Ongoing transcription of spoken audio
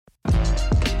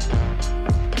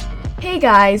Hey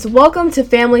guys, welcome to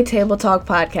Family Table Talk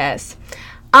Podcast.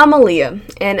 I'm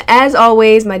Aaliyah, and as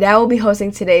always, my dad will be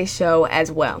hosting today's show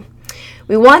as well.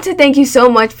 We want to thank you so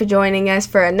much for joining us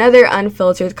for another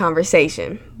unfiltered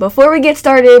conversation. Before we get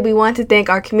started, we want to thank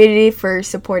our community for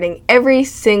supporting every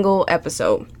single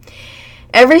episode.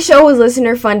 Every show is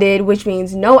listener funded, which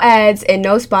means no ads and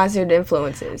no sponsored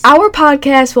influences. Our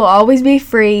podcast will always be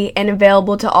free and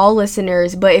available to all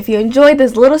listeners, but if you enjoyed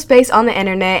this little space on the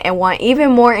internet and want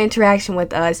even more interaction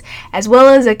with us, as well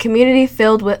as a community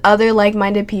filled with other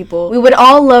like-minded people, we would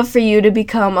all love for you to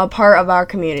become a part of our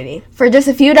community. For just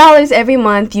a few dollars every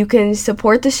month, you can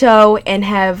support the show and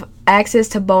have access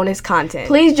to bonus content.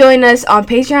 Please join us on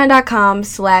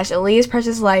patreon.com/Aaliyah's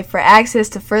Precious Life for access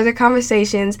to further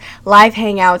conversations, live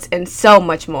hangouts, and so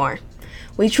much more.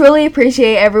 We truly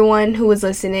appreciate everyone who is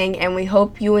listening, and we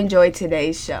hope you enjoyed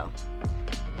today's show.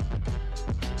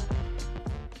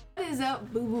 What is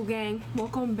up, Boo Boo Gang?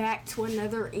 Welcome back to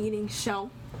another eating show.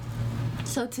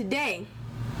 So today,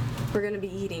 we're going to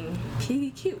be eating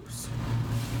PBQs.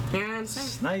 You know what I'm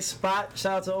saying? Nice spot.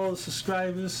 Shout out to all the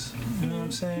subscribers. You know what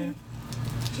I'm saying?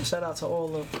 Shout out to all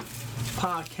the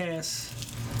podcast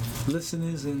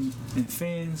listeners and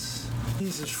fans.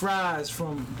 These is fries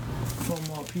from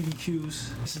PBQs.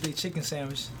 This is their chicken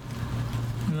sandwich.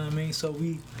 You know what I mean? So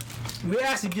we're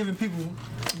actually giving people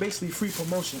basically free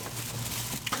promotion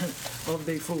of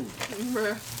their food. You know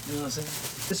what I'm saying?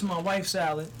 This is my wife's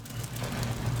salad.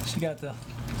 She got the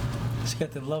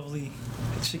lovely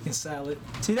chicken salad.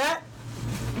 See that?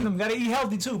 Gotta eat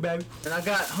healthy too, baby. And I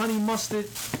got honey mustard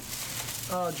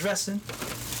dressing,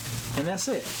 and that's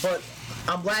it. But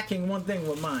I'm lacking one thing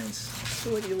with mine.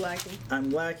 What are you lacking?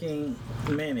 I'm lacking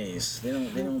mayonnaise. They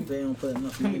don't put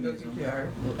enough mayonnaise on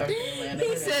it.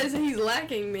 He says he's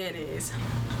lacking mayonnaise.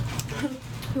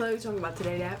 What are we talking about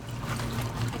today, Dad?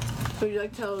 Would you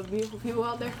like to tell the beautiful people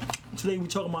out there? Today we're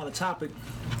talking about a topic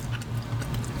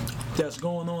that's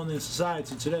going on in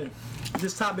society today.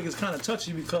 This topic is kind of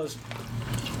touchy because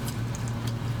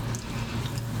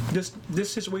this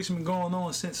situation been going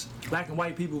on since black and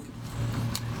white people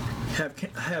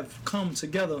have come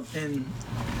together in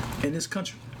this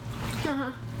country.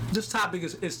 Uh-huh. This topic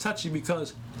is touchy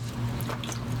because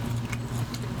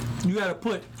you got to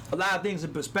put a lot of things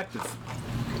in perspective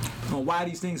on why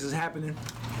these things is happening,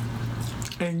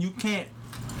 and you can't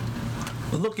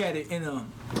look at it in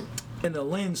a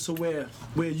lens to where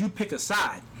you pick a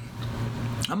side.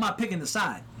 I'm not picking the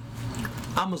side.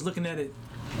 I'm just looking at it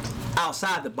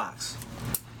outside the box.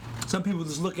 Some people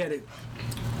just look at it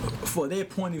for their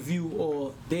point of view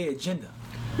or their agenda.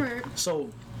 Right. So,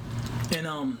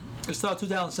 and it started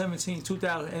 2017,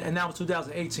 2000, and now it's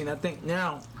 2018. I think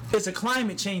now it's a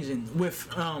climate changing with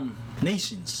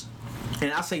nations.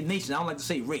 And I say nation, I don't like to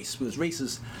say race, because race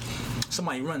is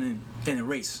somebody running in a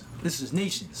race. This is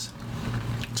nations.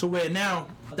 To where now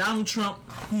Donald Trump,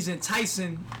 he's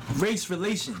enticing race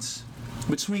relations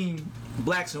between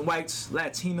blacks and whites,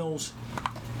 Latinos,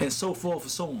 and so forth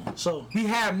and so on. So we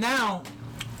have now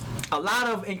a lot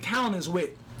of encounters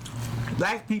with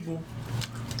black people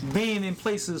being in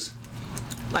places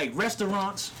like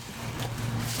restaurants,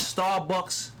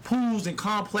 Starbucks, pools and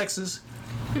complexes,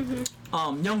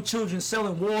 young children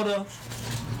selling water,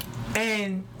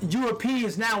 and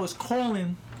Europeans now is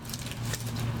calling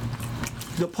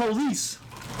the police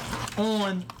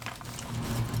on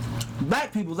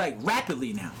black people like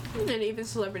rapidly now. And even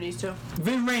celebrities too.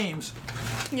 Vin Rames.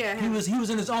 Yeah. He was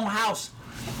in his own house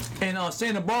in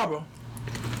Santa Barbara,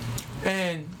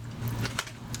 and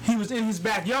he was in his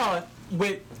backyard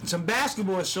with some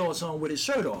basketball shorts on with his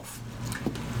shirt off.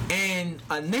 And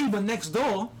a neighbor next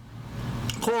door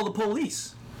called the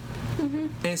police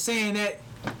and saying that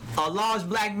a large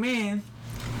black man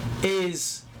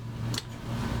is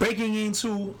breaking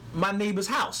into my neighbor's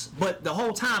house, but the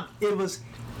whole time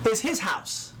it's his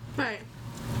house. Right.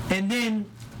 And then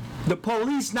the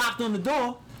police knocked on the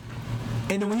door,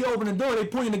 and then when he opened the door, they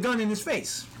pointed a gun in his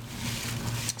face.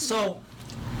 So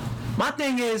my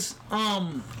thing is,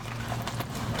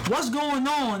 what's going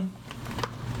on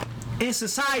in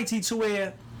society to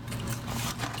where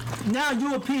now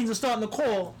Europeans are starting to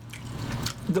call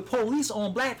the police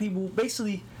on black people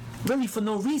basically really for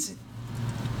no reason.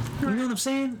 You know what I'm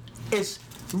saying? It's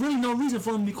really no reason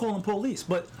for them to be calling police.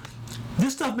 But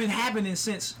this stuff been happening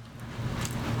since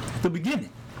the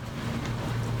beginning.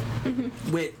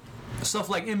 With stuff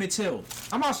like Emmett Till.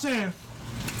 I'm not saying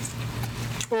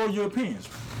all Europeans.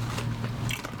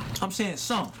 I'm saying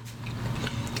some.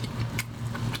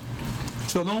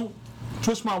 So don't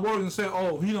twist my words and say,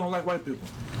 oh, he don't like white people.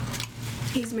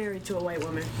 He's married to a white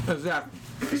woman.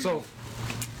 Exactly. So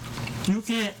you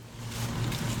can't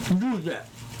do that.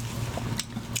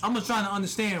 I'm just trying to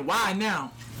understand why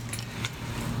now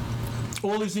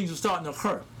all these things are starting to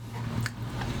occur.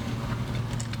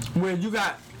 Where you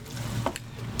got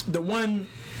one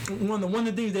of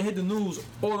the things that hit the news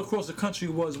all across the country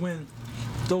was when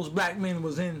those black men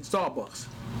was in Starbucks.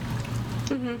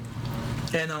 Mm-hmm.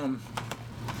 And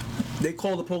they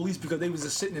called the police because they was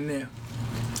just sitting in there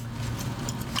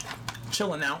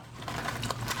chilling out.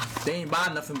 They ain't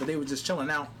buying nothing, but they were just chilling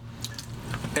out.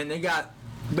 And they got,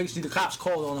 basically the cops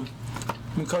called on them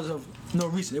because of no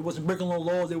reason. They wasn't breaking no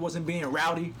laws, they wasn't being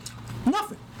rowdy,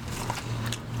 nothing.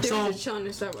 They were just chilling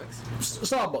in Starbucks.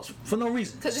 Starbucks, for no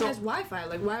reason. Because it has Wi-Fi,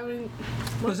 like why would...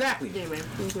 Exactly. Yeah, man.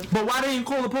 But why they didn't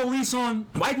call the police on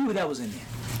white people that was in there?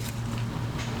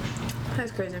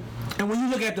 That's crazy. And when you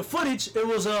look at the footage, it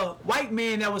was a white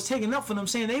man that was taking up for them,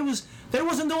 saying they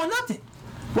wasn't doing nothing.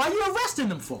 Why are you arresting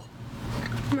them for?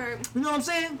 Right. You know what I'm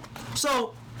saying?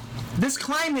 So this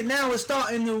climate now is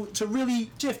starting to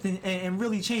really shift and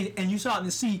really change, and you're starting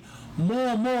to see more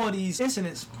and more of these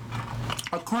incidents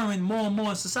occurring more and more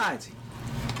in society.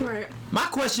 Right. My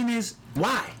question is,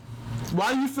 why?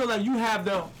 Why do you feel like you have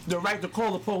the right to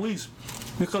call the police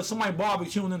because somebody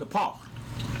barbecuing in the park?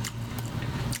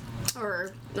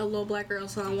 Or a little black girl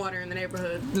selling water in the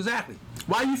neighborhood. Exactly.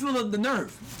 Why do you feel the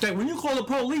nerve? Like when you call the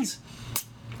police,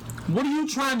 what are you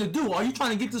trying to do? Are you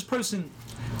trying to get this person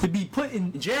to be put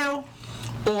in jail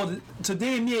or to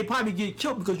damn near probably get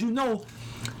killed because you know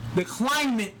the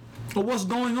climate of what's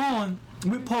going on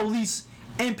with police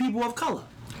and people of color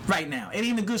right now? It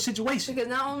ain't a good situation. Because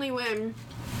not only when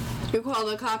you call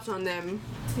the cops on them,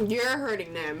 you're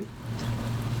hurting them.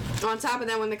 On top of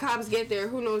that, when the cops get there,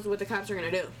 who knows what the cops are going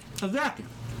to do? Exactly.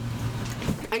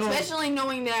 Especially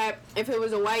knowing that if it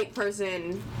was a white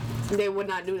person, they would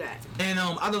not do that. And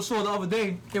I just saw the other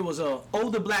day, it was a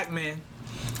older black man,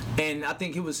 and I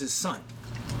think it was his son.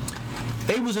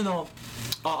 They was in a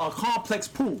complex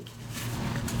pool,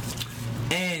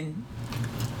 and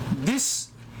this,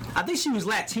 I think she was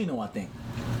Latino. I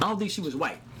don't think she was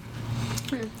white,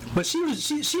 but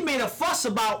she made a fuss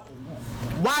about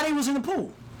why they was in the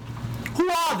pool. Who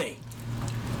are they?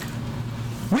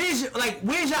 Where's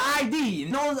your ID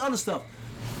and all this other stuff?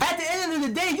 At the end of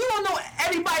the day, you don't know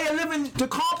everybody that live in the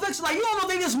complex. Like, you don't know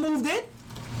they just moved in.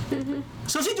 Mm-hmm.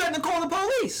 So she threatened to call the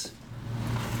police.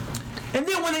 And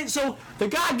then so the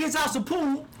guy gets out the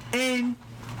pool and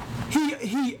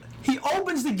he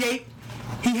opens the gate.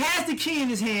 He has the key in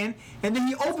his hand, and then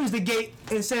he opens the gate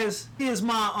and says, "Here's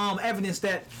my evidence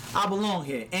that I belong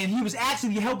here." And he was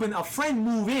actually helping a friend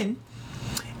move in.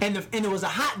 And it was a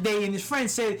hot day, and his friend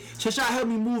said, "Should y'all help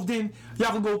me move in?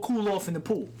 Y'all can go cool off in the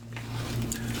pool."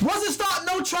 Wasn't starting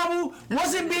no trouble,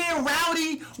 wasn't being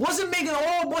rowdy, wasn't making a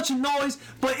whole bunch of noise,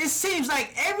 but it seems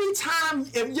like every time,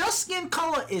 if your skin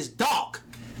color is dark,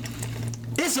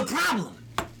 it's a problem.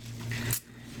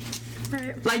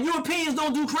 Right. Like, Europeans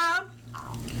don't do crime,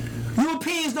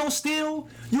 Europeans don't steal,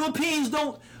 Europeans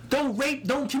don't rape,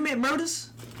 don't commit murders.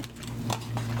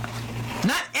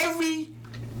 Not every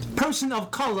person of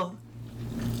color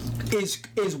is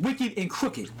wicked and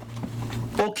crooked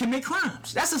or commit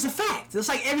crimes. That's just a fact. It's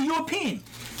like every European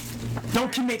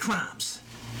don't commit crimes.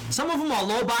 Some of them are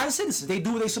law-abiding citizens. They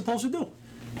do what they're supposed to do.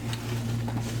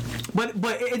 But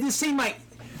it just seemed like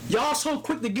y'all so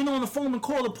quick to get on the phone and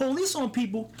call the police on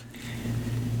people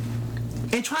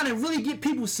and trying to really get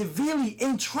people severely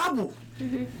in trouble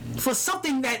for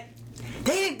something that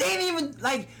they ain't even,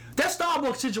 like, that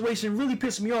Starbucks situation really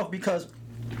pissed me off because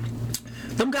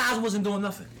them guys wasn't doing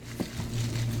nothing.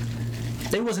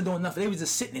 They wasn't doing nothing. They was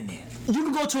just sitting in there. You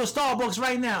can go to a Starbucks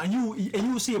right now and you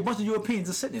will see a bunch of Europeans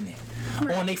just sitting in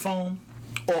there on their phone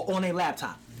or on their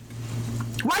laptop.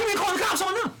 Why you ain't calling the cops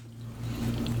on them?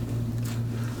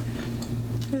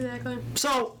 Exactly.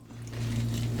 So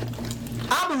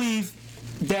I believe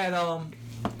that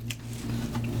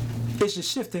it's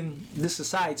just shifting this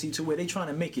society to where they trying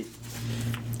to make it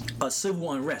a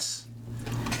civil unrest.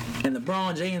 And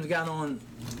LeBron James got on,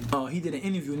 he did an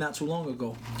interview not too long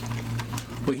ago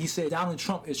where he said Donald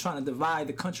Trump is trying to divide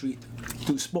the country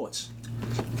through sports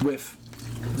with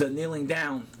the kneeling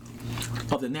down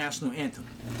of the national anthem.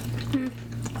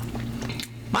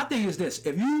 My thing is this: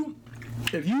 if you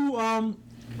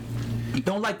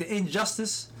don't like the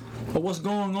injustice of what's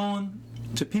going on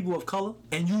to people of color,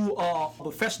 and you are a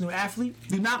professional athlete,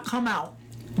 do not come out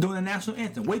during the national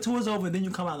anthem. Wait till it's over, and then you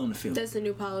come out on the field. That's the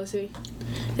new policy.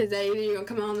 Is that either you're going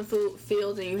to come out on the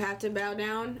field and you have to bow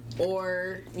down,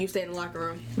 or you stay in the locker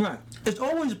room. Right. It's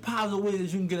always positive ways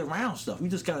that you can get around stuff. You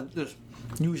just got to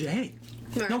use your head.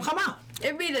 Right. Don't come out.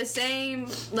 It'd be the same,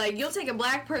 like, you'll take a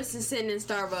black person sitting in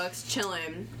Starbucks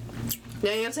chilling,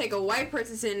 Then you'll take a white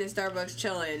person sitting in Starbucks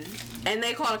chilling, and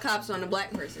they call the cops on a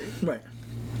black person. Right.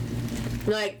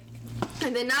 Like,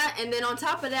 and then on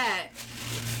top of that,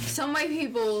 some white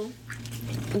people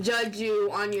judge you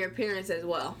on your appearance as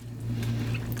well,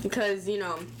 because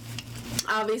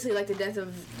obviously, like the death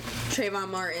of Trayvon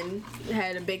Martin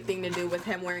had a big thing to do with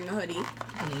him wearing a hoodie,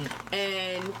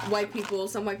 and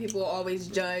some white people always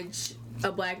judge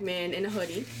a black man in a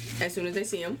hoodie as soon as they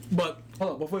see him. But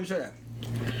hold on, before you say that,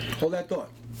 hold that thought.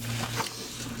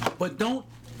 But don't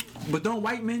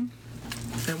white men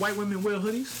and white women wear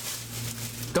hoodies?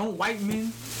 Don't white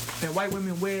men and white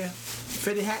women wear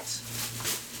fitted hats?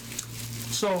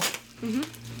 So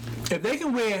if they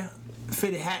can wear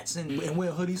fitted hats and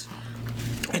wear hoodies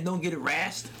and don't get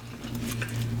harassed,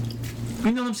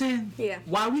 you know what I'm saying? Yeah.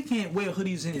 Why we can't wear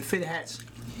hoodies and fitted hats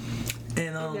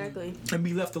and Exactly. and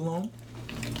be left alone?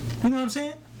 You know what I'm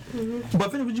saying?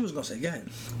 But finish what you was gonna say. Go ahead.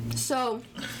 So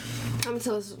I'm gonna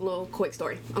tell this little quick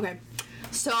story. Okay.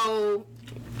 So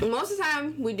most of the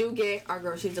time we do get our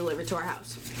groceries delivered to our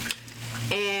house,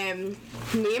 and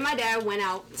me and my dad went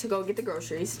out to go get the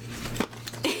groceries.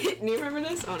 Do you remember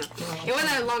this? Oh no, it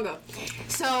wasn't that long ago.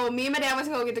 So me and my dad went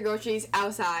to go get the groceries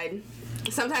outside.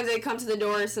 Sometimes they come to the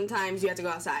door, sometimes you have to go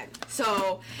outside.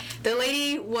 So the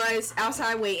lady was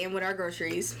outside waiting with our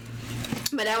groceries.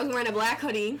 My dad was wearing a black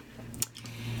hoodie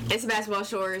and some basketball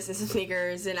shorts and some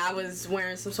sneakers, and I was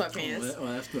wearing some sweatpants. Oh,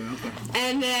 that's good. Okay.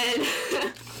 And then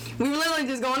we were literally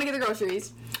just going to get the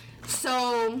groceries.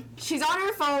 So she's on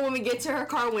her phone when we get to her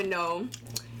car window,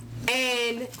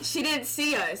 and she didn't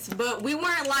see us, but we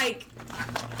weren't like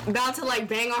about to like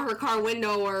bang on her car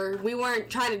window, or we weren't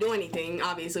trying to do anything.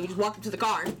 Obviously, we just walked up to the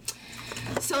car.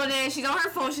 So then she's on her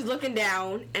phone, she's looking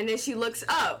down, and then she looks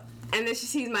up, and then she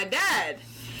sees my dad.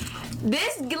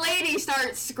 This lady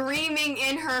starts screaming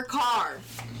in her car.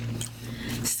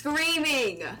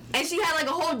 Screaming. And she had like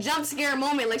a whole jump scare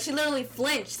moment. Like she literally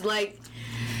flinched. Like,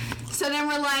 so then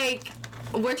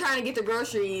we're trying to get the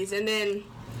groceries, and then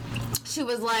she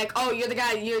was like, "Oh, you're the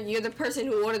guy, you're the person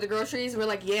who ordered the groceries?" We're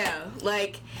like, "Yeah."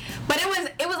 Like, but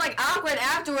it was like awkward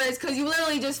afterwards, because you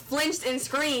literally just flinched and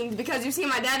screamed because you see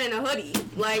my dad in a hoodie.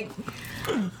 Like,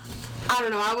 I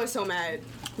don't know, I was so mad.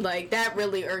 Like, that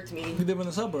really irked me. We live in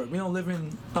the suburb. We don't live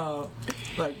in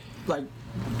like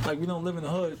we don't live in the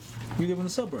hood. We live in the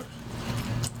suburb.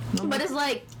 No, but it's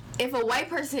like, if a white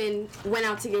person went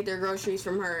out to get their groceries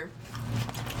from her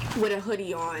with a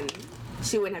hoodie on,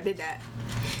 she wouldn't have did that.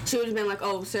 She would have been like,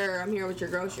 "Oh, sir, I'm here with your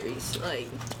groceries." Like,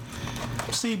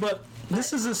 see, but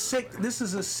this is a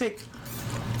sick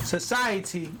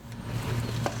society.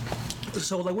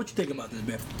 So, like, what you think about this,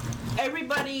 Beth?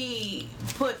 Everybody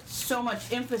puts so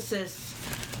much emphasis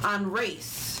on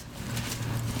race.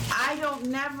 I don't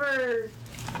never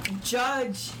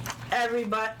judge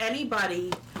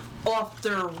anybody off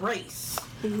their race.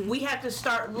 We have to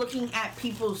start looking at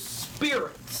people's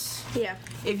spirits. yeah.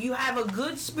 If you have a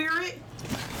good spirit,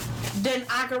 then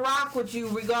I can rock with you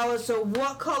regardless of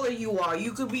what color you are.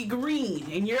 You could be green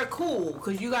and you're cool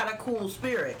because you got a cool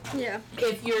spirit. Yeah.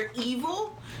 If you're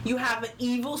evil, you have an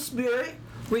evil spirit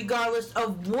regardless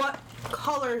of what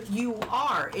color you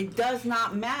are. It does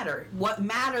not matter. What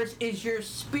matters is your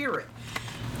spirit.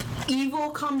 Evil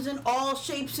comes in all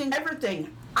shapes and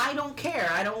everything. I don't care.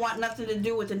 I don't want nothing to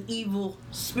do with an evil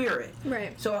spirit.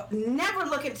 Right. So never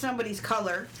look at somebody's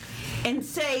color and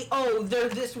say, "Oh, they're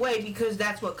this way because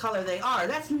that's what color they are."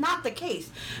 That's not the case,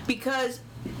 because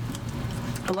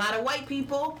a lot of white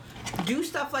people do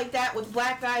stuff like that with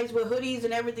black guys with hoodies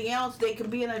and everything else. They could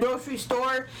be in a grocery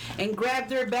store and grab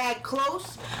their bag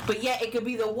close, but yet it could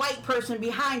be the white person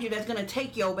behind you that's going to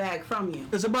take your bag from you.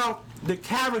 It's about the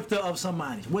character of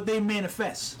somebody, what they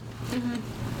manifest.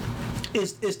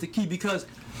 Is the key, because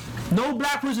no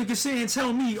black person can sit here and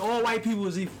tell me all white people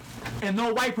is evil, and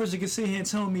no white person can sit here and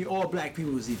tell me all black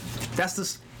people is evil. That's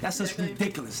just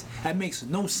ridiculous. That makes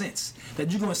no sense.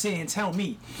 That you're gonna sit here and tell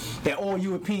me that all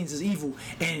Europeans is evil,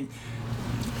 and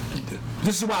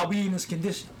this is why we in this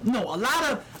condition. No, a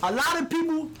lot of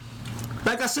people,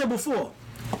 like I said before,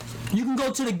 you can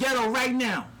go to the ghetto right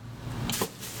now,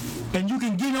 and you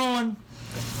can get on.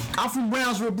 I'm from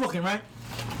Brownsville, Brooklyn, right?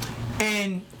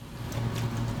 And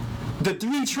the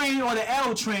 3 train or the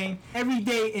L train every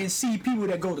day, and see people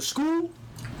that go to school,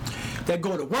 that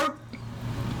go to work,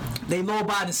 they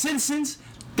law-abiding citizens,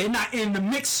 they're not in the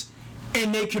mix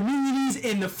in their communities,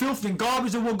 in the filth and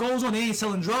garbage of what goes on. They ain't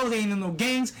selling drugs, they ain't in no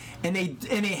gangs, and they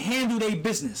handle their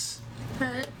business.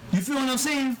 Right. You feel what I'm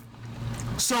saying?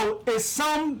 So it's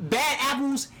some bad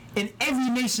apples in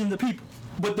every nation of the people,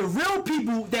 but the real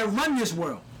people that run this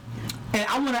world, and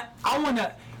I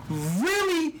wanna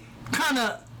really kind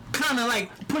of kind of like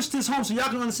push this home so y'all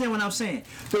can understand what I'm saying.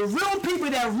 The real people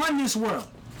that run this world,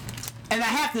 and I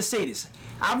have to say this,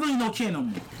 I really don't care no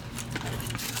more.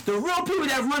 The real people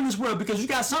that run this world, because you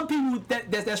got some people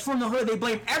that's from the hood, they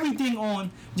blame everything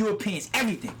on Europeans,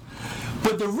 everything.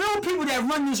 But the real people that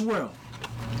run this world,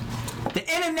 the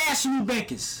international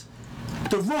bankers,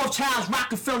 the Rothschilds,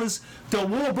 Rockefellers, the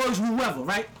Warburgs, whoever,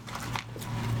 right?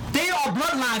 They are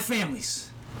bloodline families.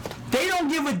 They don't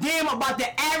give a damn about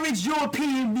the average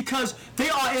European because they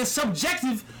are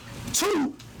subjective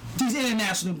to these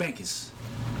international bankers.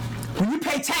 When you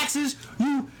pay taxes,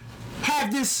 you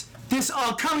have this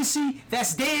currency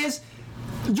that's theirs.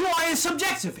 You are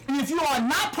subjective. And if you are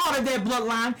not part of their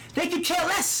bloodline, they can care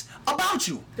less about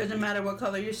you. Doesn't matter what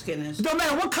color your skin is. It don't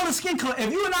matter what color skin color.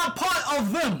 If you're not part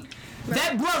of them,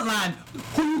 that bloodline,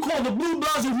 who you call the blue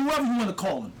bloods or whoever you want to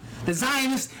call them, the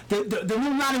Zionists, the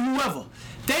Illuminati, whoever,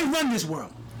 they run this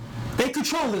world. They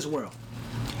control this world.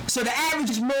 So the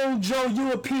average Mojo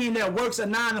European that works a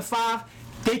 9 to 5,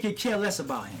 they could care less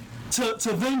about him.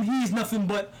 To them, he's nothing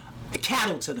but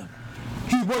cattle to them.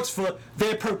 He works for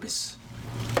their purpose.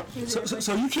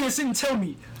 So you can't sit and tell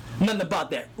me nothing about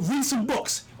that. Read some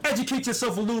books. Educate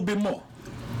yourself a little bit more.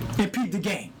 And peep the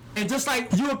game. And just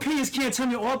like Europeans can't tell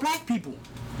me all black people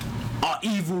are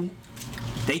evil,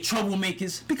 they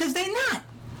troublemakers, because they not.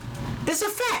 It's a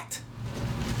fact.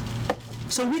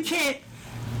 So we can't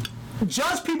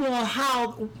judge people on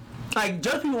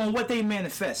judge people on what they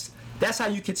manifest. That's how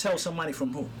you can tell somebody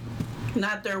from who.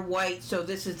 Not they're white, so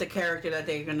this is the character that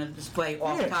they're going to display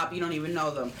off top, you don't even know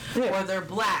them. Yeah. Or they're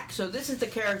black, so this is the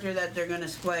character that they're going to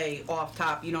display off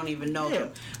top, you don't even know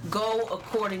them. Go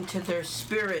according to their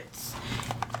spirits,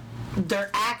 their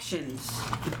actions.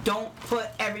 Don't put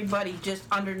everybody just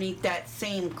underneath that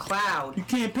same cloud. You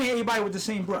can't paint everybody with the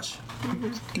same brush.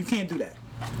 You can't do that.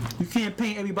 You can't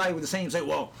paint everybody with the same, say,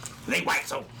 well, they white,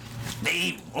 so they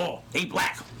evil, or they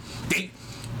black. They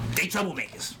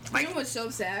troublemakers. You know what's so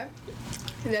sad?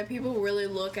 That people really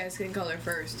look at skin color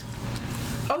first.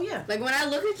 Oh yeah. Like when I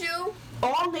look at you,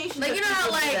 all nations. like you know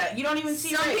how like that. You don't even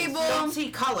see some race. people You don't see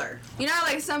color. You know how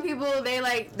like some people they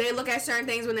look at certain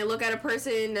things when they look at a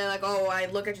person. They're like, oh, I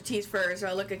look at your teeth first, or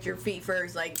I look at your feet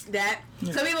first, like that.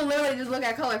 Yeah. Some people literally just look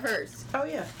at color first. Oh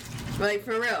yeah. Like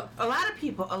for real. A lot of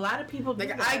people do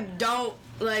like that.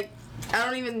 I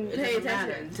don't even pay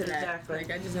attention to that. Exactly.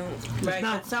 Like I just don't. Right.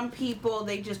 But some people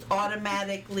they just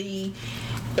automatically.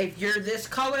 If you're this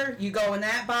color, you go in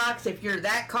that box. If you're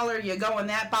that color, you go in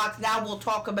that box. Now we'll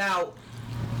talk about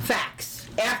facts.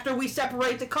 After we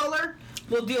separate the color,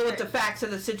 we'll deal with the facts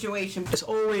of the situation. It's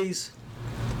always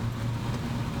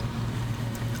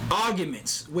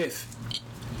arguments with,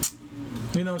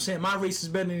 you know what I'm saying, my race is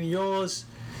better than yours.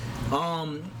 A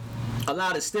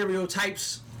lot of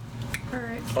stereotypes.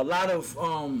 Alright. A lot of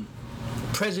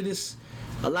prejudice.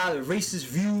 A lot of racist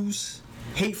views.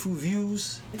 Hateful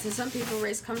views. And to some people,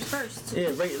 race comes first.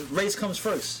 Yeah, race comes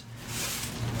first.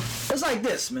 It's like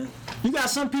this, man. You got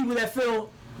some people that feel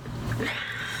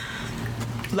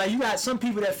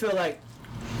like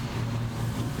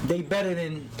they better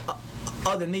than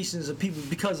other nations of people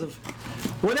because of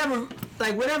whatever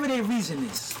their reason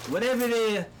is, whatever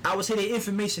their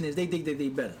information is. They think that they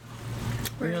better.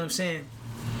 You know what I'm saying?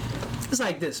 It's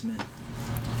like this, man.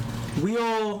 We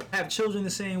all have children the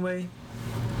same way.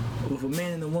 With a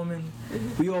man and a woman,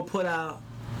 we all put our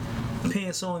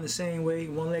pants on the same way,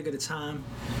 one leg at a time.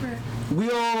 Right.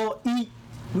 We all eat,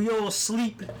 we all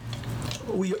sleep,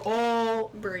 we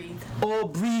all breathe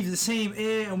the same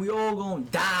air, and we all gonna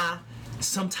die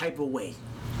some type of way.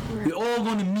 Right. We all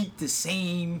gonna meet the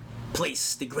same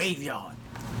place, the graveyard.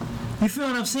 You feel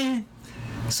what I'm saying?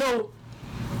 So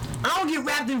I don't get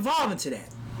wrapped involved into that.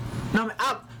 Now,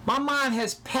 my mind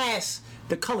has passed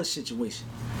the color situation.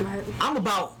 Right. I'm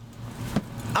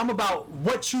about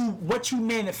what you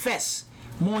manifest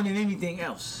more than anything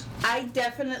else. I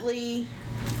definitely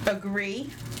agree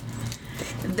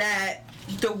that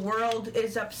the world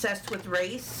is obsessed with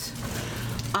race.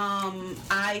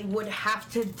 I would have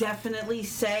to definitely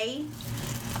say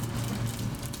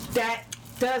that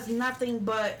does nothing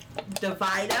but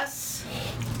divide us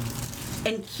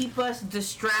and keep us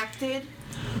distracted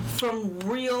from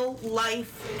real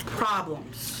life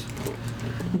problems.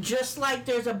 Just like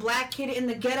there's a black kid in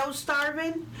the ghetto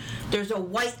starving, there's a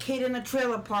white kid in a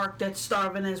trailer park that's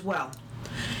starving as well.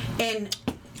 And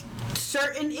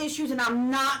certain issues, and I'm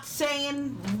not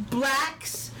saying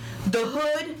blacks, the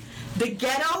hood, the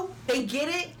ghetto, they get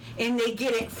it, and they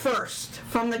get it first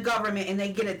from the government, and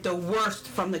they get it the worst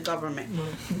from the government.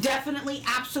 Definitely,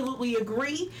 absolutely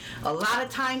agree. A lot of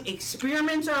time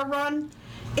experiments are run,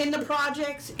 in the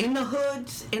projects, in the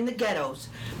hoods, in the ghettos.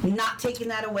 Not taking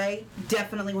that away,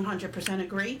 definitely 100%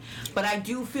 agree. But I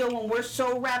do feel when we're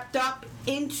so wrapped up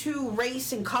into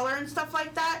race and color and stuff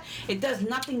like that, it does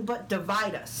nothing but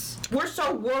divide us. We're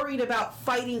so worried about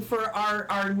fighting for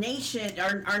our nation,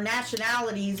 our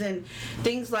nationalities and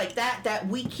things like that, that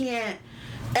we can't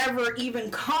ever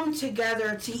even come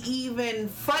together to even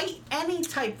fight any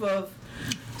type of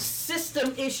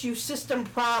system issue, system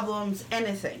problems,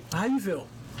 anything. How you feel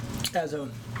as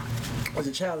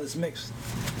a child that's mixed,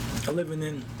 living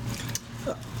in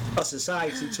a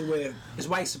society to where it's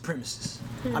white supremacists?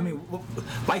 I mean,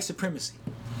 white supremacy.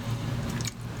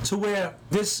 To where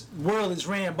this world is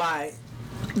ran by,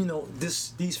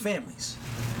 these families.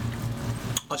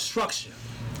 A structure,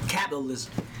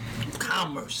 capitalism,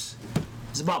 commerce.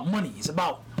 It's about money. It's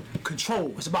about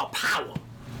control. It's about power.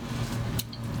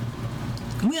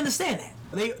 We understand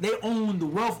that. They own the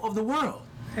wealth of the world.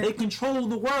 They control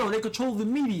the world. They control the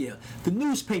media, the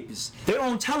newspapers. They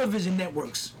own television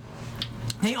networks.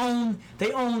 They own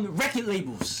record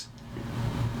labels.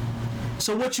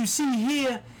 So what you see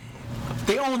here,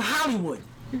 they own Hollywood.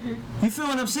 You feel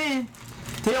what I'm saying?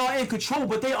 They are in control,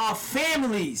 but they are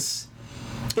families.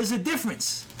 There's a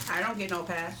difference. I don't get no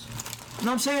pass. You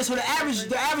know what I'm saying? So the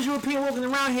average European walking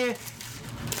around here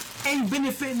ain't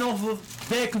benefiting off of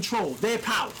their control, their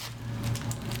power.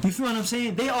 You feel what I'm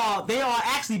saying? They are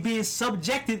actually being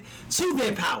subjected to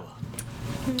their power.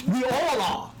 We all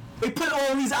are. They put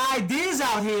all these ideas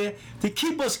out here to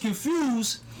keep us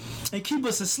confused and keep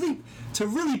us asleep to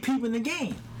really peep in the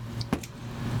game.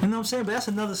 You know what I'm saying? But that's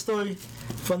another story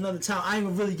for another time. I ain't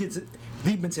gonna really get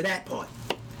deep into that part.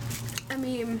 I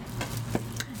mean,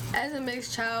 as a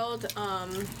mixed child,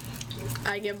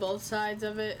 I get both sides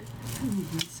of it.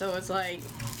 So it's like,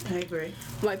 I agree.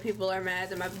 White people are mad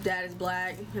that my dad is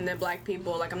black, and then black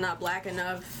people, like, I'm not black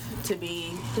enough to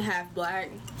be half black.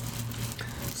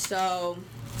 So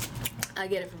I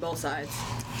get it from both sides.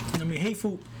 I mean,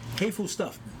 hateful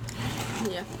stuff.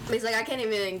 Yeah. It's like I can't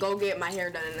even go get my hair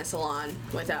done in a salon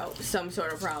without some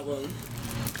sort of problem.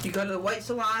 You go to the white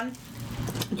salon,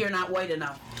 you're not white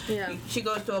enough. Yeah. She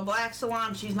goes to a black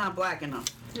salon, she's not black enough.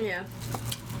 Yeah.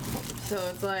 So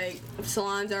it's like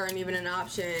salons aren't even an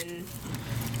option.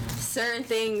 Certain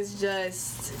things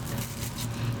just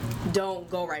don't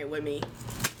go right with me.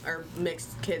 Or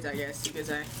mixed kids, I guess you could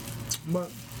say. But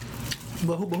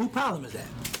who problem is that?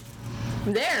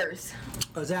 Theirs.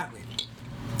 Exactly.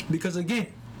 Because again,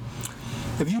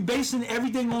 if you basing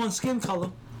everything on skin color,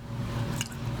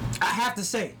 I have to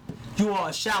say, you are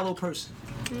a shallow person.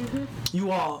 Mm-hmm.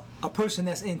 You are a person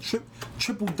that's in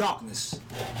triple darkness.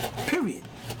 Period.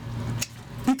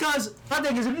 Because my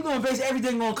thing is, if you're gonna base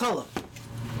everything on color,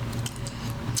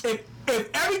 if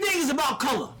everything is about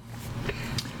color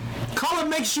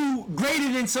makes you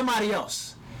greater than somebody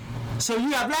else. So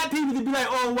you have black people to be like,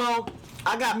 oh well,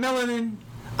 I got melanin,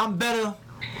 I'm better,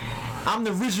 I'm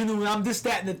the original, I'm this,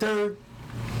 that, and the third.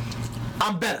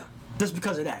 I'm better just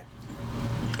because of that.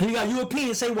 And you got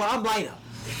Europeans say, well, I'm lighter,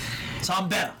 so I'm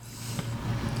better.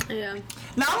 Yeah.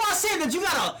 Now I'm not saying that you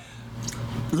gotta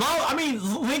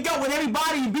link up with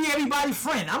everybody and be everybody's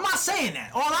friend. I'm not saying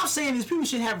that. All I'm saying is people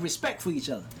should have respect for each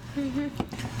other.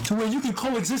 Mm-hmm. To where you can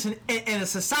coexist in a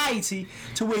society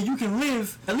to where you can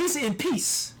live at least in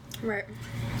peace. Right.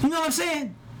 You know what I'm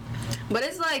saying? But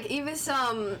it's like even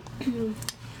some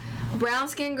brown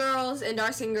skinned girls and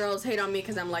dark skinned girls hate on me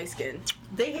because I'm light skinned.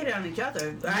 They hate on each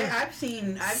other. Yeah. I've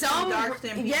seen dark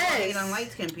skinned people hate on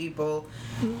light skinned people.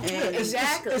 And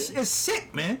Exactly. It's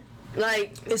sick, man.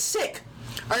 Like, it's sick.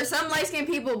 Or some light skinned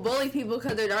people bully people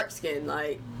because they're dark skinned.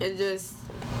 Like, it just,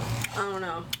 I don't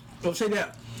know. I'll say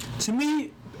that. To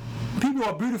me, people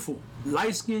are beautiful.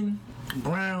 Light skin,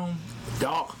 brown,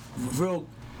 dark, real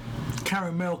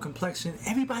caramel complexion.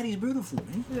 Everybody's beautiful,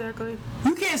 man. Exactly.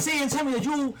 You can't say and tell me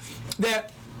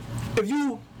that if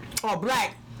you are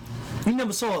black, you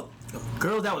never saw a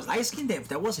girl that was light skinned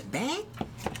that wasn't bad?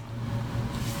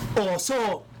 Or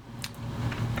saw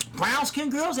brown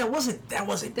skinned girls that wasn't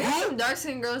There's bad? some dark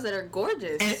skinned girls that are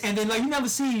gorgeous. And then like you never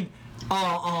seen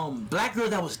black girl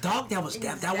that was dark, that was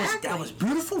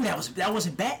beautiful, that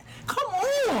wasn't bad. Come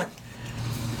on.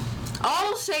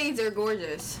 All shades are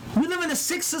gorgeous. We live in a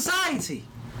sick society.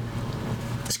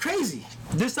 It's crazy.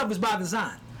 This stuff is by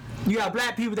design. You got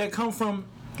black people that come from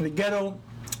the ghetto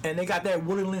and they got that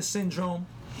Woodland syndrome,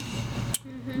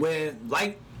 where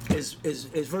light is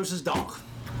versus dark.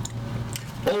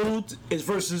 Old is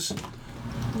versus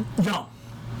young.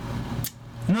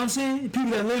 You know what I'm saying? People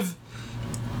that live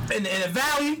in the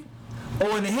valley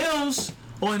or in the hills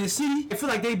or in the city, they feel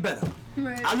like they better.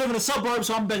 Right. I live in the suburbs,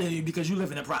 so I'm better than you because you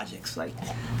live in the projects. Like,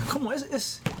 come on,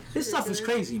 this stuff is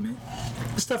crazy, man.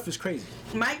 This stuff is crazy.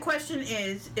 My question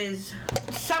is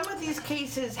some of these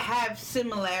cases have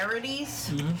similarities,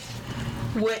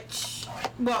 which,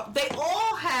 well, they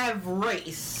all have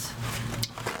race.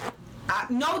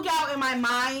 No doubt in my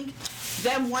mind,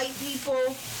 them white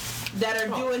people that are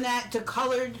doing that to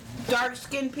colored,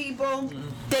 dark-skinned people,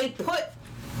 they put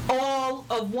all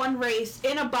of one race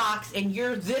in a box, and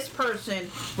you're this person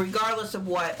regardless of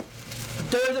what.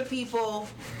 They're the people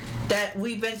that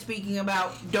we've been speaking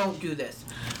about. Don't do this.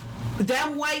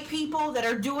 Them white people that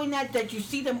are doing that you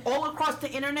see them all across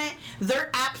the internet,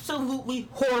 they're absolutely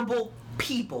horrible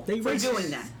people They for racist. doing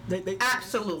that. They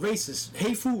Absolutely. racist,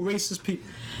 hateful, racist people.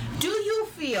 Do you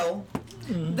feel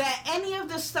that any of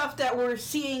the stuff that we're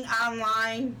seeing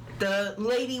online, the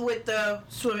lady with the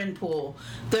swimming pool,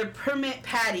 the permit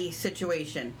patty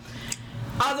situation,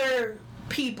 other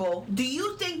people, do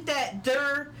you think that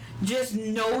they're just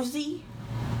nosy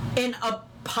and a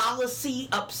policy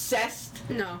obsessed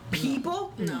No.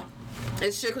 people? No.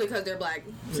 It's strictly because they're black.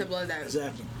 Simple as that.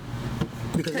 Exactly.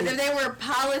 Because Because if they were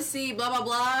policy, blah, blah,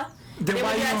 blah, Then they why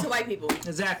would do you that don't- to white people.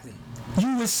 Exactly.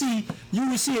 You would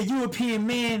see a European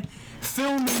man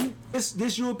filming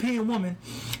this European woman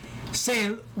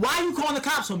saying, "Why are you calling the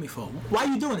cops on me for? Why are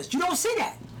you doing this?" You don't see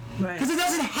that Right. because it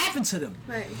doesn't happen to them.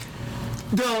 Right.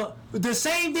 The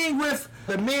same thing with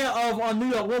the mayor of New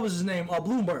York. What was his name?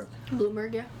 Bloomberg.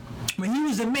 Bloomberg, yeah. When he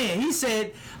was the mayor, he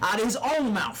said out of his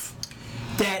own mouth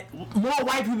that more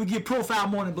white people get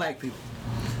profiled more than black people.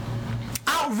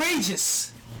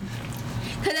 Outrageous.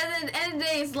 Because at the end of the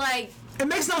day, it's like, It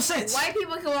makes no sense. white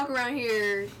people can walk around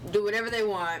here, do whatever they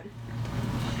want.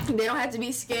 They don't have to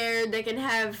be scared. They can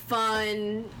have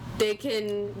fun. They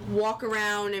can walk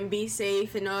around and be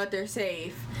safe and know that they're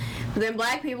safe. But then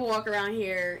black people walk around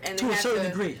here and they To a have certain to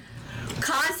degree.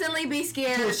 constantly be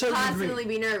scared, To a certain constantly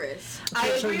be nervous. I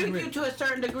To a agree certain with you degree. to a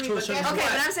certain degree, To a but certain guess Okay,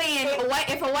 what? but I'm saying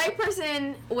if a white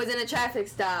person was in a traffic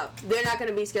stop, they're not going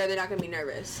to be scared. They're not going to be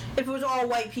nervous. If it was all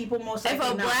white people, most If likely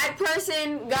a not. black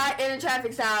person got in a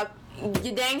traffic stop,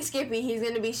 you dang Skippy, he's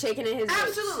going to be shaking in his boots.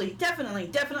 Absolutely,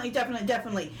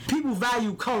 definitely. People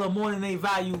value color more than they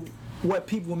value what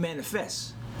people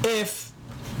manifest. If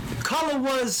color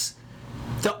was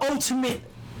the ultimate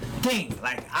thing,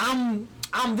 like I'm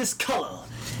this color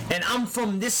and I'm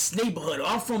from this neighborhood or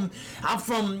I'm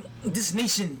from this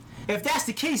nation. If that's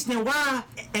the case, then why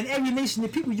in every nation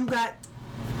of people you got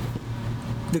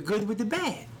the good with the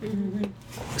bad?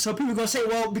 So people gonna say,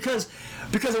 well, because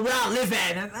of where I live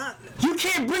at, and you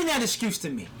can't bring that excuse to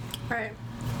me. Right.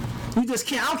 You just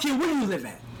can't. I don't care where you live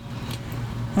at.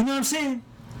 You know what I'm saying?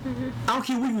 I don't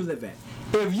care where you live at.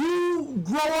 If you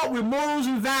grow up with morals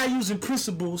and values and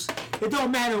principles, it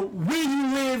don't matter where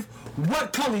you live,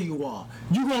 what color you are.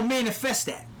 You're going to manifest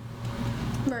that.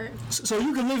 Right. So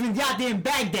you can live in goddamn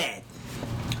Baghdad.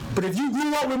 But if you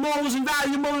grew up with morals and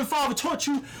values, your mother and father taught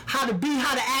you how to be,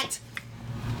 how to act,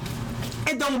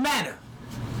 it don't matter.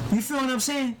 You feel what I'm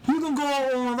saying? You can go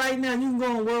on right now. You can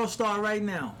go on World Star right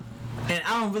now. And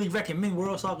I don't really recommend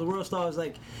World Star. The World Star is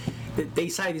like, they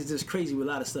site is just crazy with a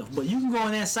lot of stuff. But you can go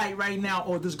on that site right now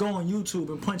or just go on YouTube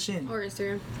and punch in. Or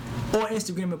Instagram. Or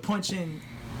Instagram and punch in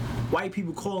white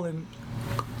people calling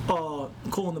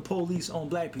the police on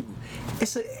black people.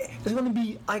 It's going to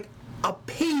be like a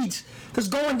page that's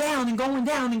going down and going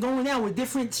down and going down with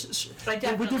different. I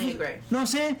definitely agree. You know what I'm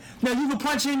saying? Now you can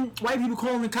punch in white people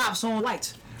calling the cops on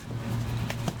whites.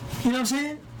 You know what I'm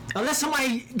saying? Unless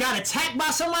somebody got attacked by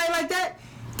somebody like that,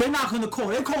 they're not going to call.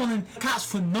 They're calling cops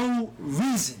for no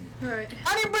reason. Right.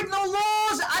 I didn't break no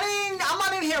laws. I'm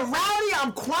not in here rowdy.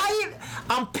 I'm quiet.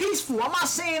 I'm peaceful. I'm not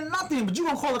saying nothing, but you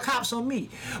gonna call the cops on me.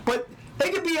 But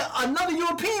there could be another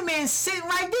European man sitting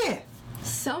right there.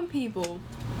 Some people,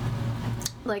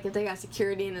 like if they got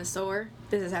security in a store,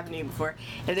 this has happened to me before.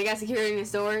 If they got security in the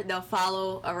store, they'll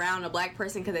follow around a black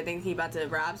person because they think he's about to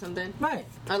rob something Right.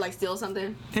 or like steal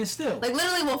something. And still, Like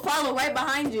literally, will follow right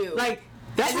behind you. like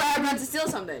that's as what if you're about to happened. steal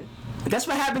something. That's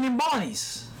what happened in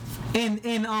Barney's, in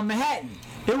Manhattan.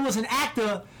 There was an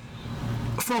actor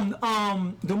from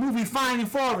the movie Finding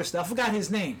Forrester. I forgot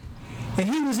his name, and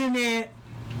he was in there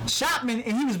shopping,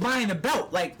 and he was buying a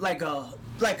belt, like a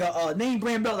name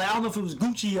brand belt. Like, I don't know if it was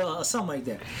Gucci or something like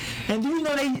that. And do you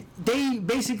know they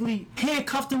basically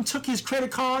handcuffed him, took his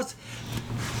credit cards,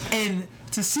 and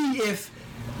to see if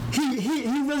he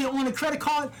really owned a credit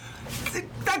card.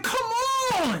 Like, come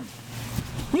on.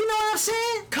 You know what I'm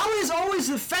saying? Color is always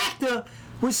a factor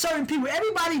with certain people.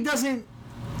 Everybody doesn't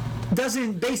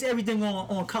base everything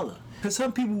on color. Because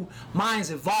some people minds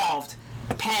evolved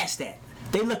past that.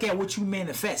 They look at what you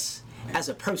manifest as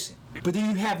a person. But then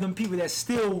you have them people that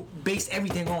still base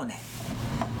everything on that.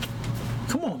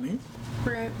 Come on, man.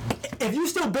 Right. If you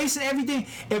still basing everything,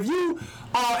 if you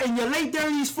are in your late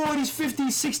 30s, 40s,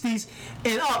 50s, 60s,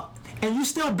 and up, and you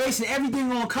still basing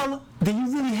everything on color, then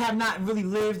you really have not really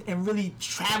lived and really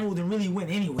traveled and really went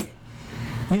anywhere.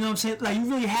 You know what I'm saying? Like, you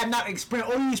really have not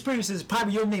experienced, all you experience is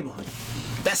probably your neighborhood.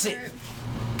 That's it.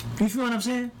 You feel what I'm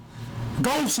saying?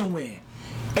 Go somewhere.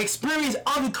 Experience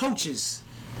other cultures.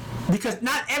 Because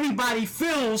not everybody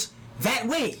feels that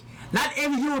way. Not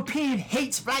every European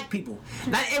hates black people.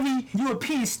 Not every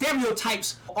European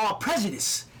stereotypes are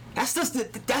prejudice. That's just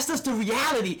the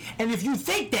reality. And if you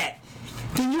think that,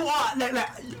 then you are like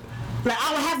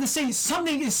I would have to say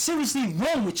something is seriously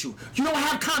wrong with you. You don't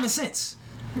have common sense.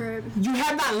 Right. You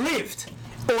have not lived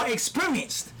or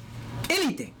experienced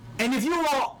anything. And if you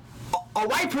are a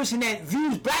white person that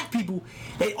views black people,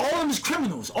 that all of them is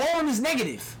criminals, all of them is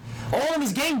negative, all of them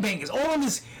is gangbangers, all of them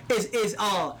is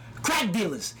crack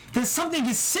dealers, then something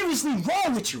is seriously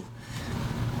wrong with you.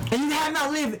 And you have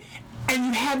not lived and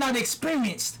you have not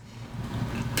experienced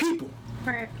people.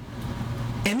 Right.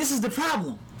 And this is the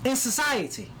problem in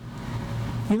society.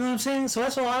 You know what I'm saying? So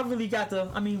that's all I really got to,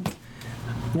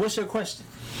 what's your question?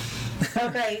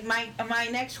 Okay, my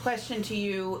next question to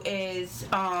you is,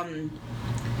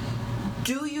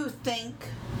 do you think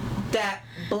that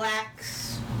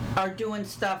blacks are doing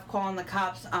stuff calling the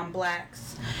cops on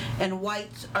blacks and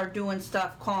whites are doing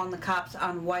stuff calling the cops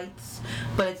on whites,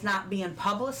 but it's not being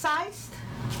publicized?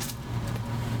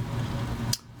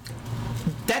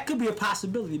 That could be a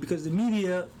possibility because the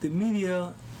media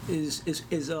is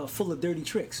full of dirty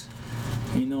tricks.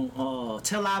 You know,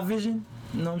 television,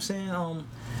 you know what I'm saying?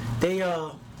 They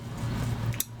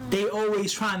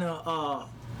always trying to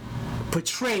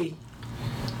portray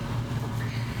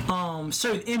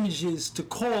certain images to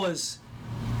cause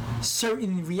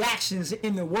certain reactions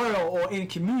in the world or in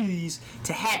communities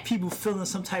to have people feeling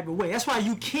some type of way. That's why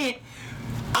you can't,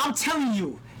 I'm telling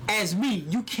you, as me,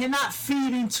 you cannot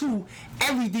feed into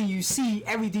everything you see,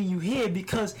 everything you hear,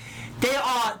 because they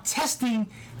are testing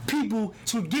people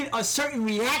to get a certain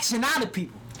reaction out of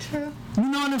people. True. You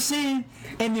know what I'm saying?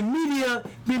 And the media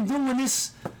been doing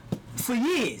this for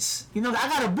years. You know, I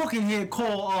got a book in here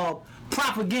called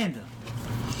Propaganda.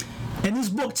 And this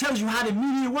book tells you how the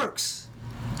media works,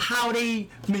 how they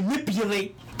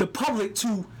manipulate the public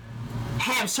to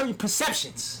have certain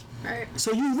perceptions. Right.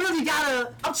 So you really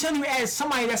gotta, I'm telling you as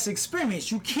somebody that's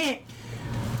experienced, you can't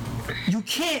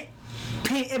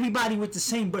paint everybody with the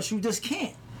same brush. You just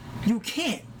can't. You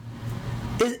can't.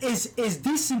 It's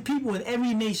decent people in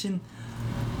every nation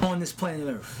on this planet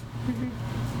Earth.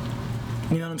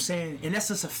 Mm-hmm. You know what I'm saying? And that's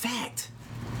just a fact.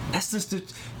 That's just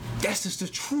the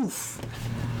truth.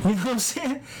 You know what I'm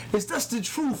saying? It's just the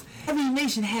truth. Every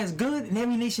nation has good and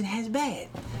every nation has bad.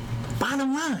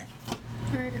 Bottom line.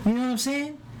 Right. You know what I'm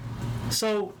saying?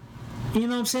 So, you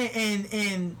know what I'm saying?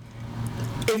 And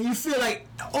if you feel like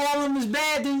all of them is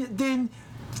bad, then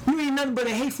you ain't nothing but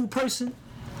a hateful person.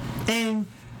 And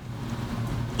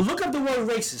look up the word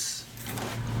racist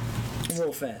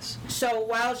real fast. So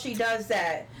while she does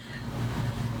that,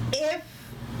 if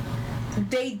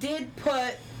they did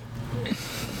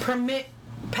permit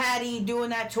Patty doing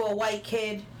that to a white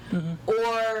kid, mm-hmm.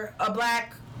 or a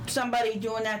black somebody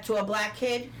doing that to a black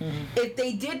kid, mm-hmm. if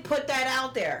they did put that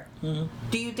out there, mm-hmm.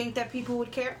 do you think that people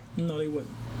would care? No, they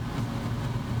wouldn't.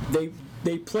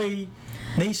 They play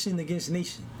nation against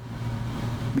nation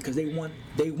because they want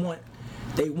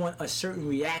a certain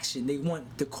reaction. They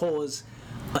want to cause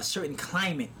a certain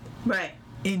climate, right,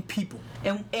 in people.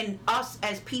 And us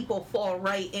as people fall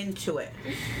right into it.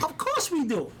 Of course we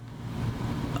do.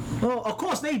 Well, of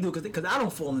course they do, because I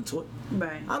don't fall into it.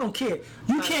 Right. I don't care.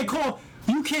 You can't call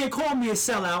me a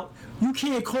sellout. You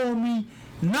can't call me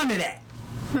none of that.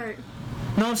 Right.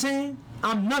 You know what I'm saying?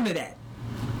 I'm none of that.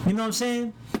 You know what I'm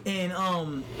saying? And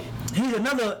here's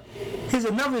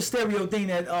another stereo thing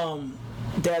that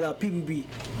people be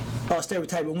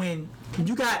stereotyping. When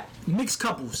you got mixed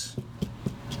couples,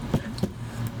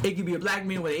 it could be a black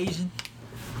man with an Asian,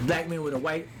 a black man with a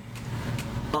white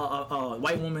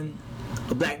woman,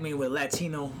 a black man with a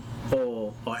Latino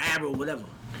or Arab or whatever.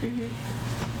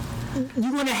 Mm-hmm.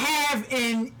 You're gonna have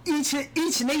in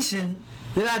each nation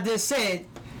that I just said,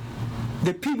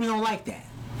 the people don't like that.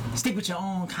 Stick with your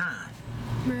own kind.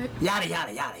 Right. Yada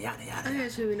yada yada yada yada. I think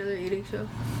it should be another eating show.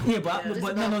 Yeah, but no.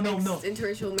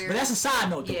 Interracial marriage. But that's a side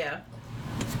note. Though. Yeah.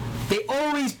 They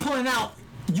always pulling out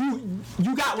you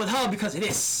got with her because of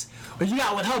this, or you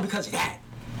got with her because of that.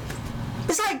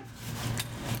 It's like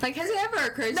has it ever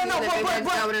occurred to you that maybe I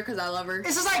got with her because I love her?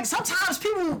 It's just like sometimes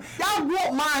people, y'all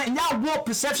warp mind and y'all warp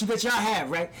perception that y'all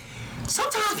have, right?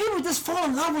 Sometimes people just fall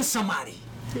in love with somebody.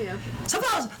 Yeah.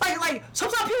 Sometimes,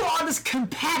 sometimes people are just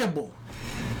compatible.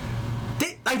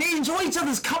 They enjoy each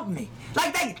other's company.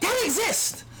 That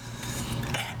exists.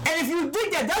 And if you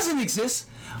think that doesn't exist,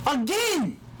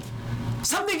 again,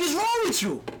 something is wrong with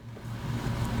you.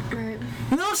 Right.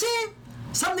 You know what I'm saying?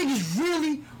 Something is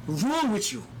really wrong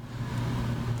with you.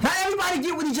 Not everybody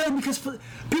get with each other because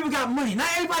people got money. Not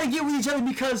everybody get with each other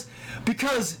because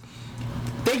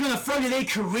they're gonna further their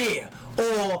career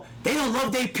or they don't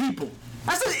love their people.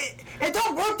 It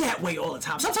don't work that way all the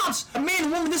time. Sometimes a man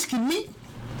and woman just can meet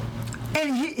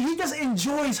and he just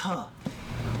enjoys her.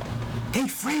 They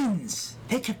friends.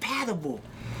 They compatible.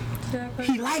 Exactly.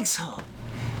 He likes her.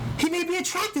 He may be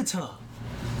attracted to her.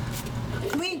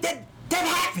 I mean, that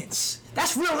happens.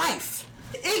 That's real life.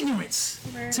 Ignorance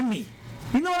to me.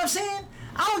 You know what I'm saying?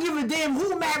 I don't give a damn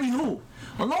who married who.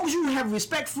 As long as you have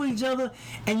respect for each other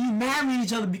and you marry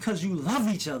each other because you love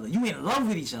each other, you in love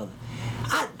with each other.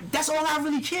 That's all I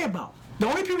really care about. The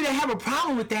only people that have a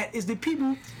problem with that is the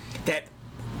people that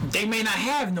they may not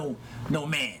have no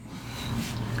man.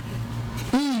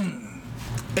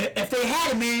 If they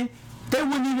had a man, they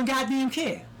wouldn't even goddamn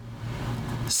care.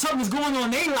 Something's going on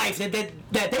in their life that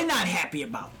they're not happy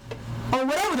about. Or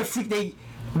whatever the freak they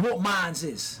woke minds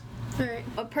is. Right.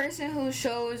 A person who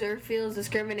shows or feels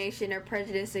discrimination or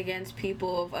prejudice against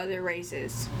people of other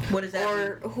races. What does that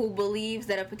Or who believes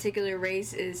that a particular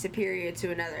race is superior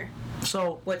to another.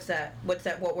 So What's that?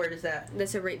 What word is that?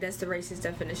 That's the racist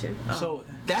definition. So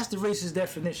that's the racist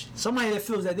definition. Somebody that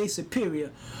feels that they're superior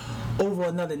over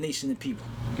another nation of people.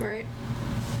 Right.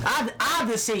 I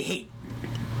just say hate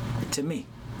to me.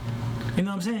 You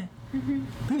know what I'm saying? Mm-hmm.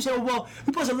 People say, well,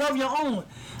 you're supposed to love your own.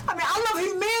 I mean, I love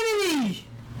humanity.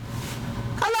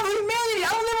 I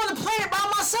don't live on the planet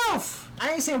by myself.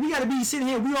 I ain't saying we got to be sitting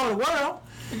here, we are the world,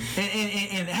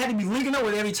 and had to be linking up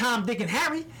with every Tom, Dick, and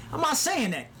Harry. I'm not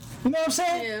saying that. You know what I'm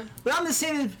saying? Yeah. But I'm just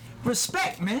saying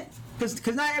respect, man.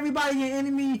 Because not everybody your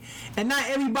enemy, and not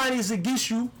everybody is against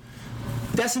you.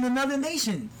 That's in another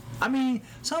nation. I mean,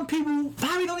 some people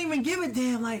probably don't even give a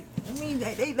damn. Like, I mean,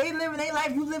 they live in their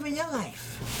life, you live in your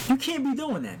life. You can't be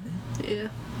doing that, man. Yeah. You know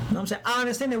what I'm saying? I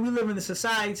understand that we live in a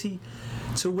society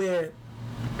to where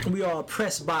we are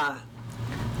oppressed by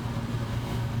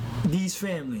these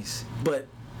families, but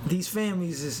these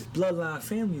families is bloodline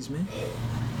families, man.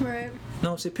 Right. You know what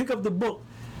I'm saying? Pick up the book,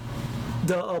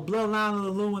 the Bloodline of the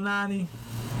Illuminati,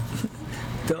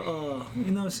 you know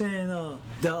what I'm saying?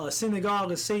 The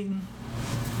Synagogue of Satan.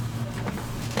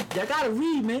 Y'all gotta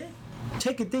read, man.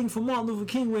 Take a thing from Martin Luther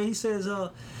King where he says,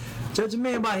 judge a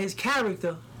man by his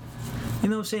character. You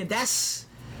know what I'm saying?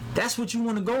 That's what you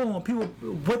want to go on. People,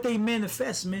 what they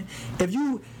manifest, man. If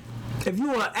you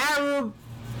are Arab,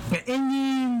 an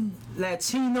Indian,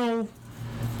 Latino,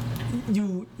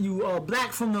 you are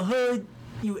black from the hood,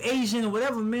 you Asian or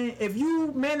whatever, man. If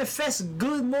you manifest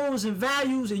good morals and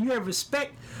values and you have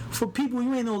respect for people,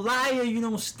 you ain't no liar, you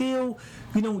don't steal,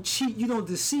 you don't cheat, you don't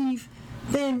deceive,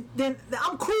 then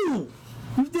I'm cool.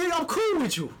 You think I'm cool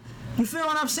with you? You feel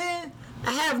what I'm saying?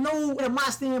 I have no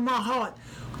animosity in my heart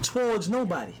towards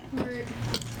nobody. Right.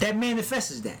 That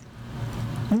manifests that.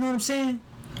 You know what I'm saying?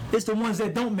 It's the ones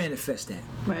that don't manifest that.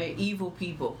 Right, evil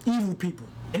people. Evil people.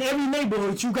 In every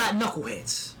neighborhood, you got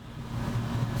knuckleheads.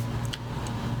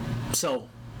 So,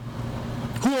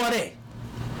 who are they?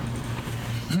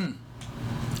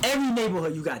 Every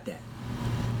neighborhood, you got that.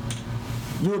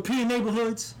 European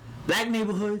neighborhoods, black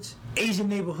neighborhoods, Asian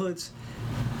neighborhoods.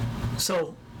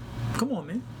 So, come on,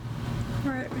 man.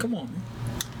 Right. Come on, man.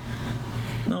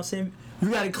 You know what I'm saying? You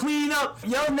got to clean up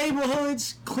your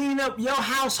neighborhoods, clean up your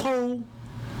household,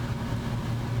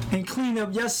 and clean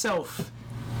up yourself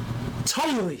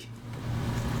totally.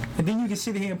 And then you can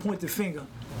sit here and point the finger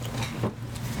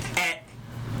at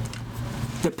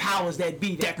the powers that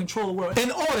be that control the world. In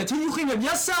order till you clean up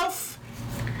yourself,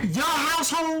 your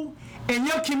household, and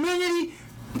your community,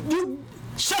 you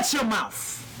shut your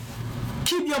mouth.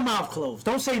 Keep your mouth closed.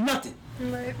 Don't say nothing.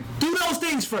 Right. Do those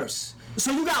things first.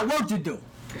 So you got work to do.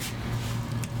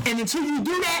 And until you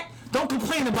do that, don't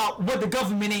complain about what the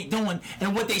government ain't doing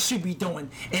and what they should be doing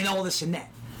and all this and that.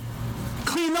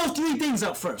 Clean those 3 things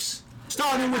up first.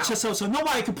 Starting with yourself so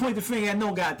nobody can point the finger at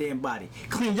no goddamn body.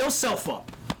 Clean yourself up.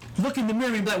 Look in the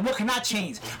mirror and be like, what can I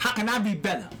change? How can I be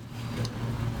better?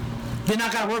 Then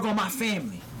I gotta work on my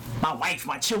family, my wife,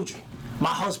 my children, my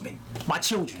husband, my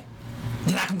children.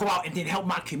 Then I can go out and then help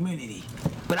my community.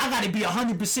 But I gotta be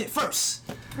 100% first.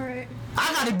 Right.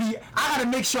 I gotta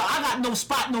make sure I got no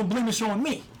spot, no blemish on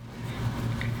me.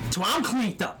 So I'm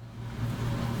cleaned up.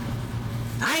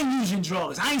 I ain't using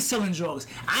drugs. I ain't selling drugs.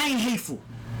 I ain't hateful.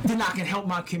 Then I can help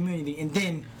my community and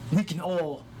then we can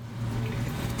all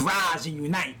rise and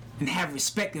unite and have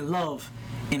respect and love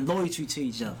and loyalty to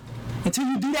each other. Until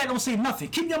you do that, don't say nothing.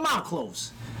 Keep your mouth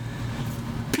closed.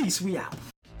 Peace, we out.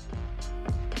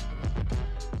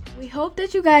 We hope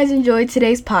that you guys enjoyed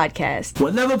today's podcast.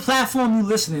 Whatever platform you're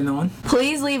listening on,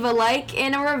 Please leave a like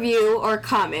and a review or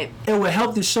comment. it will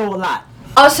help the show a lot.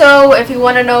 Also, if you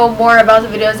want to know more about the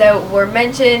videos that were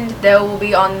mentioned, they will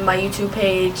be on my YouTube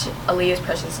page, Aaliyah's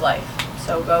Precious Life.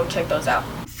 So go check those out.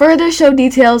 Further show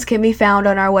details can be found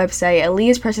on our website,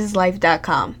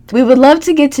 aaliyahspreciouslife.com. We would love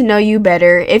to get to know you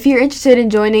better. If you're interested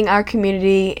in joining our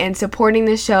community and supporting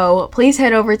the show, please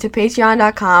head over to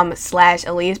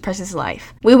patreon.com/aaliyahspreciouslife.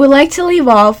 We would like to leave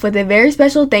off with a very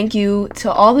special thank you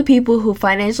to all the people who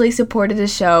financially supported the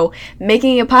show,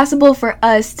 making it possible for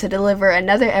us to deliver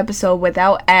another episode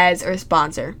without ads or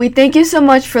sponsor. We thank you so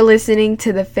much for listening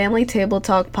to the Family Table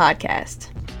Talk podcast.